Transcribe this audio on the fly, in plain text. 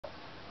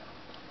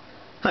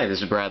Hi,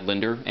 this is Brad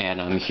Linder,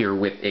 and I'm here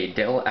with a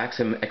Dell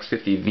Axim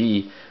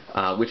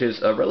X50v, which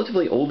is a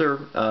relatively older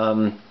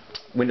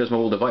Windows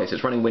Mobile device.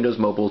 It's running Windows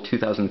Mobile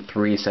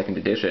 2003 Second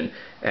Edition,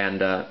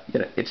 and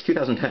it's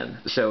 2010.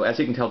 So as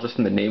you can tell just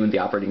from the name of the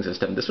operating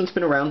system, this one's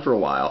been around for a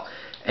while,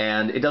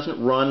 and it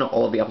doesn't run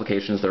all of the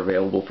applications that are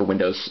available for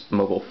Windows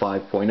Mobile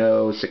 5.0,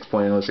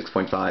 6.0,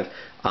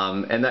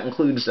 6.5, and that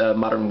includes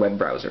modern web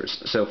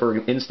browsers. So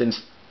for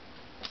instance,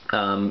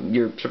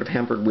 you're sort of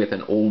hampered with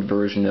an old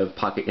version of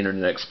Pocket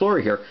Internet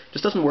Explorer here. It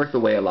just doesn't work the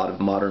way a lot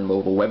of modern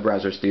mobile web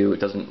browsers do. It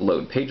doesn't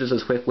load pages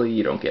as quickly,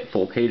 you don't get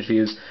full page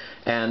views,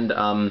 and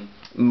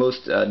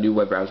most new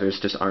web browsers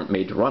just aren't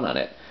made to run on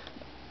it.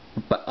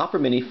 But Opera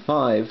Mini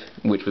 5,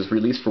 which was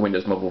released for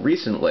Windows Mobile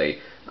recently,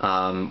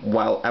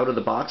 while out of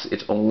the box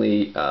it's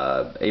only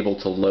able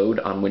to load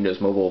on Windows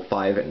Mobile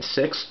 5 and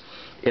 6,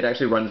 it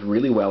actually runs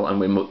really well on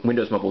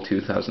Windows Mobile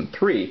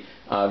 2003.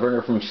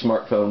 Werner from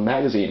Smartphone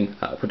Magazine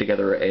put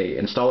together a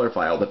installer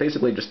file that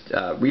basically just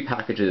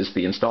repackages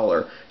the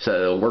installer so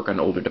that it'll work on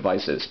older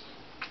devices.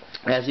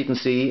 As you can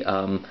see,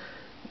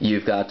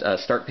 you've got a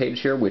start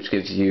page here, which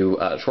gives you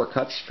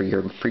shortcuts for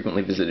your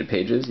frequently visited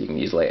pages. You can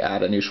easily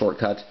add a new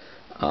shortcut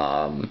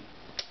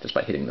just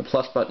by hitting the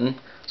plus button.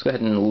 Let's go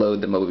ahead and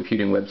load the mobile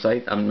computing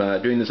website. I'm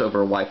doing this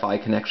over a Wi-Fi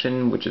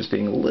connection, which is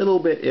being a little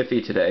bit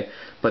iffy today,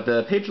 but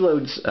the page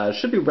loads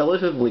should be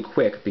relatively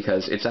quick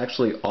because it's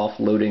actually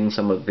offloading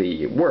some of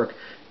the work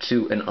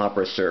to an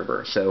Opera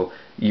server. So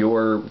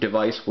your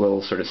device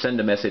will sort of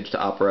send a message to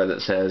Opera that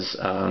says,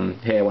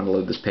 hey, I want to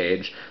load this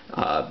page.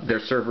 Their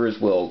servers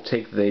will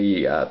take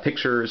the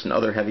pictures and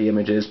other heavy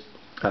images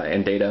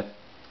and data,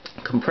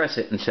 compress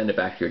it, and send it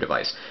back to your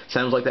device.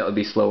 Sounds like that would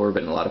be slower,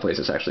 but in a lot of ways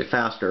it's actually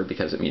faster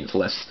because it means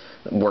less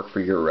work for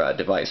your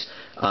device.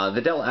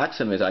 The Dell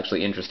Axim is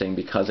actually interesting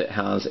because it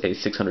has a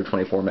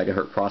 624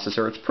 megahertz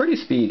processor. It's pretty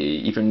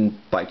speedy, even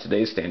by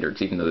today's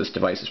standards, even though this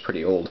device is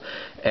pretty old.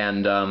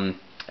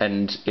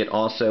 And it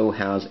also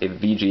has a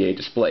VGA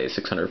display,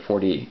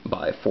 640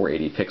 by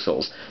 480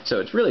 pixels. So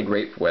it's really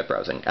great for web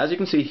browsing. As you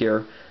can see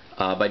here,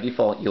 by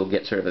default you'll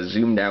get sort of a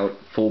zoomed out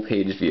full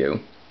page view.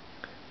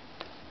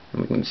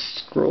 And we can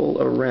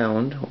scroll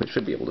around. We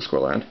should be able to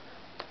scroll around.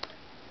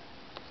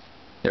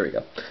 There we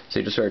go. So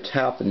you just sort of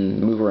tap and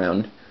move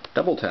around,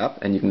 double tap,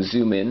 and you can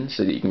zoom in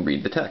so that you can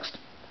read the text.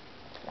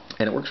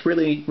 And it works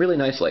really, really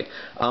nicely.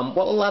 While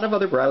a lot of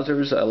other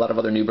browsers, a lot of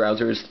other new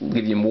browsers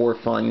give you more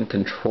fine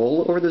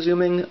control over the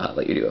zooming,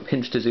 let you do a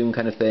pinch to zoom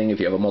kind of thing. If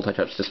you have a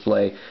multi-touch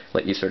display,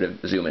 let you sort of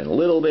zoom in a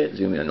little bit,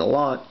 zoom in a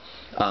lot.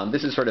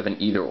 This is sort of an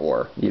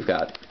either-or. You've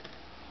got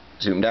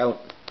zoomed out,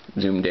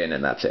 zoomed in,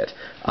 and that's it.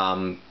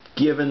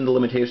 Given the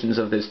limitations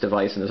of this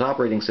device and this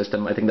operating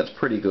system, I think that's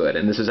pretty good,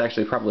 and this is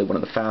actually probably one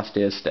of the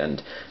fastest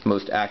and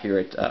most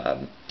accurate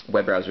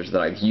web browsers that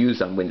I've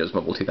used on Windows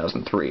Mobile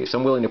 2003, so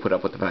I'm willing to put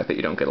up with the fact that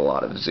you don't get a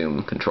lot of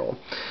zoom control.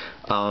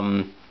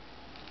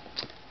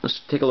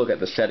 Let's take a look at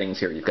the settings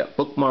here. You've got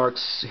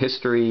bookmarks,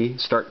 history,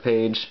 start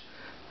page,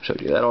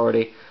 showed you that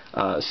already,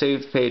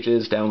 saved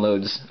pages,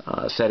 downloads,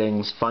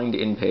 settings, find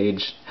in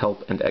page,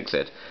 help, and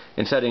exit.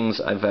 In settings,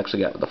 I've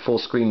actually got the full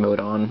screen mode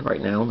on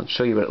right now. Let's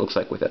show you what it looks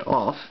like with it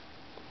off.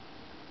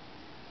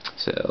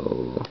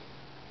 So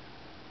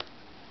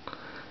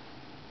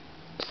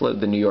let's load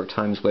the New York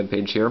Times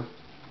webpage here.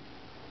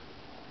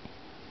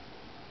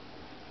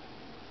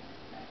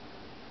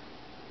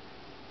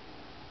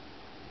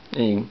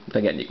 And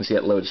again, you can see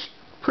it loads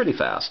pretty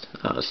fast.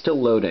 Still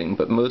loading,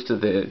 but most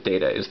of the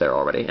data is there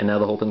already, and now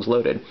the whole thing's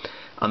loaded.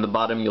 On the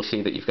bottom you'll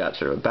see that you've got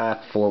sort of a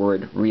back,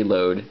 forward,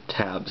 reload,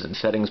 tabs, and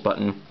settings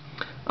button.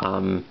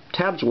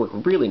 Tabs work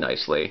really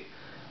nicely.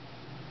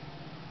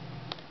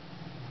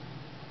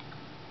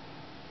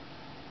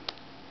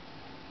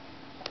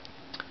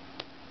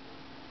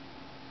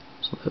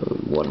 So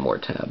one more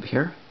tab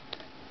here.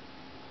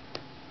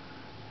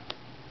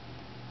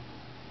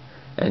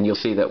 And you'll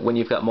see that when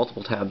you've got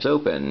multiple tabs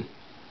open,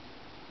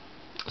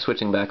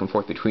 switching back and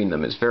forth between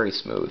them is very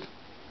smooth.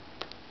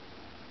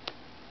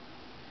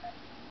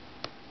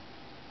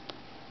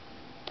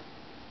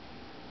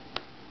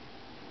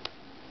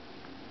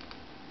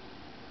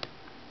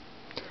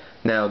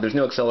 Now, there's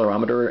no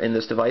accelerometer in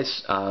this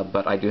device,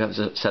 but I do have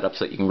it set up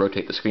so that you can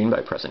rotate the screen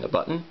by pressing a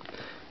button.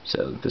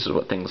 So this is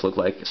what things look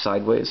like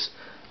sideways.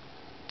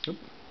 And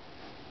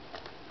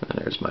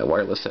there's my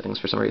wireless settings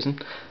for some reason.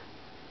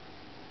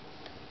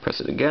 Press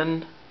it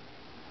again,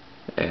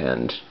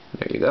 and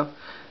there you go.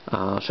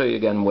 I'll show you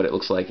again what it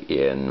looks like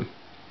in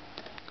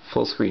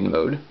full screen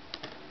mode.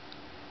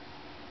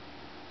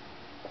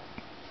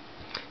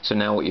 So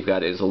now what you've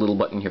got is a little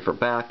button here for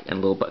back and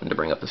a little button to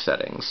bring up the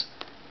settings.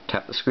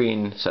 Tap the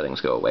screen,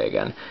 settings go away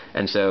again.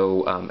 And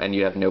so, and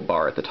you have no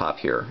bar at the top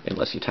here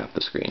unless you tap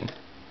the screen.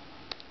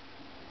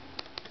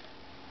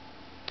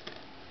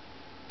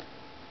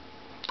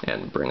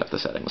 And bring up the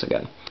settings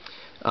again.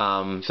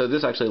 So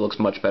this actually looks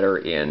much better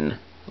in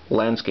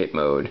landscape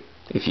mode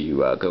if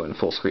you go in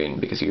full screen,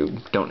 because you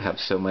don't have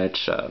so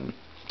much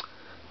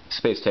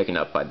space taken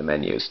up by the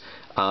menus.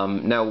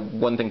 Now,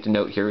 one thing to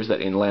note here is that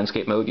in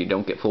landscape mode you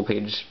don't get full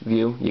page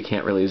view. You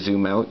can't really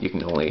zoom out. You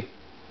can only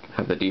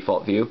have the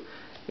default view.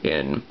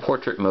 In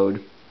portrait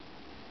mode,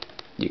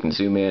 you can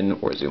zoom in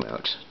or zoom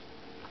out.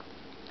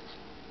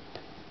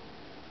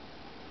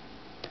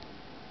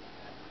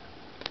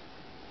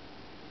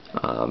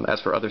 As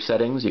for other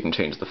settings, you can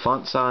change the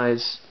font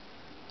size.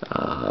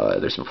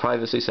 There's some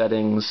privacy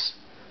settings.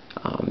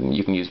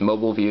 You can use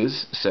mobile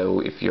views, so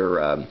if you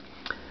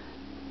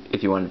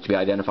want it to be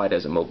identified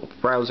as a mobile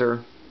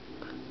browser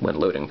when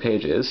loading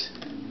pages.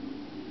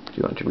 Do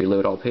you want to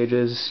reload all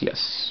pages?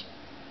 Yes.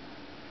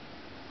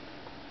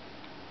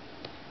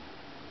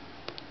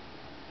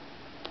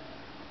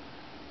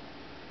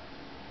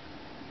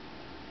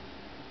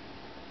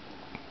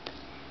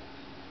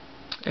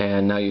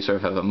 And now you sort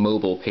of have a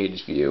mobile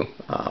page view.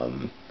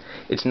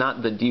 It's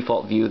not the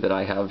default view that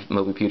I have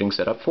mobile computing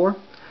set up for,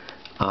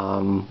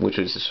 which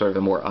is sort of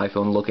a more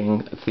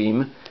iPhone-looking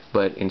theme,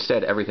 but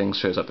instead everything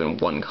shows up in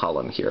one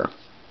column here.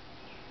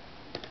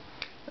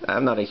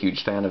 I'm not a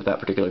huge fan of that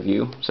particular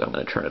view, so I'm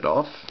going to turn it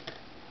off.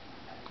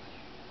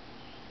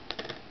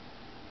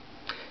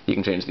 You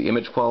can change the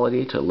image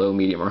quality to low,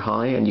 medium, or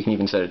high, and you can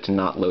even set it to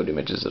not load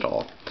images at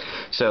all.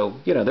 So,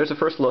 there's a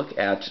first look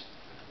at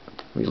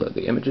reload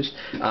the images.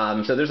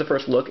 So there's a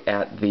first look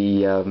at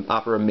the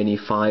Opera Mini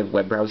 5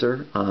 web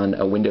browser on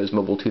a Windows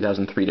Mobile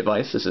 2003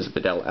 device. This is the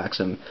Dell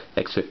Axim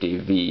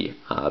X50v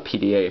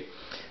PDA.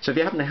 So if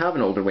you happen to have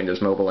an older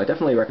Windows Mobile, I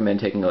definitely recommend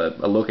taking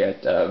a look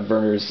at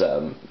Werner's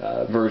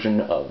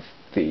version of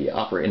the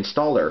Opera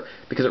installer,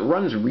 because it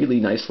runs really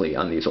nicely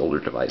on these older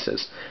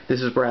devices.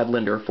 This is Brad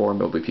Linder for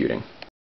Mobile Computing.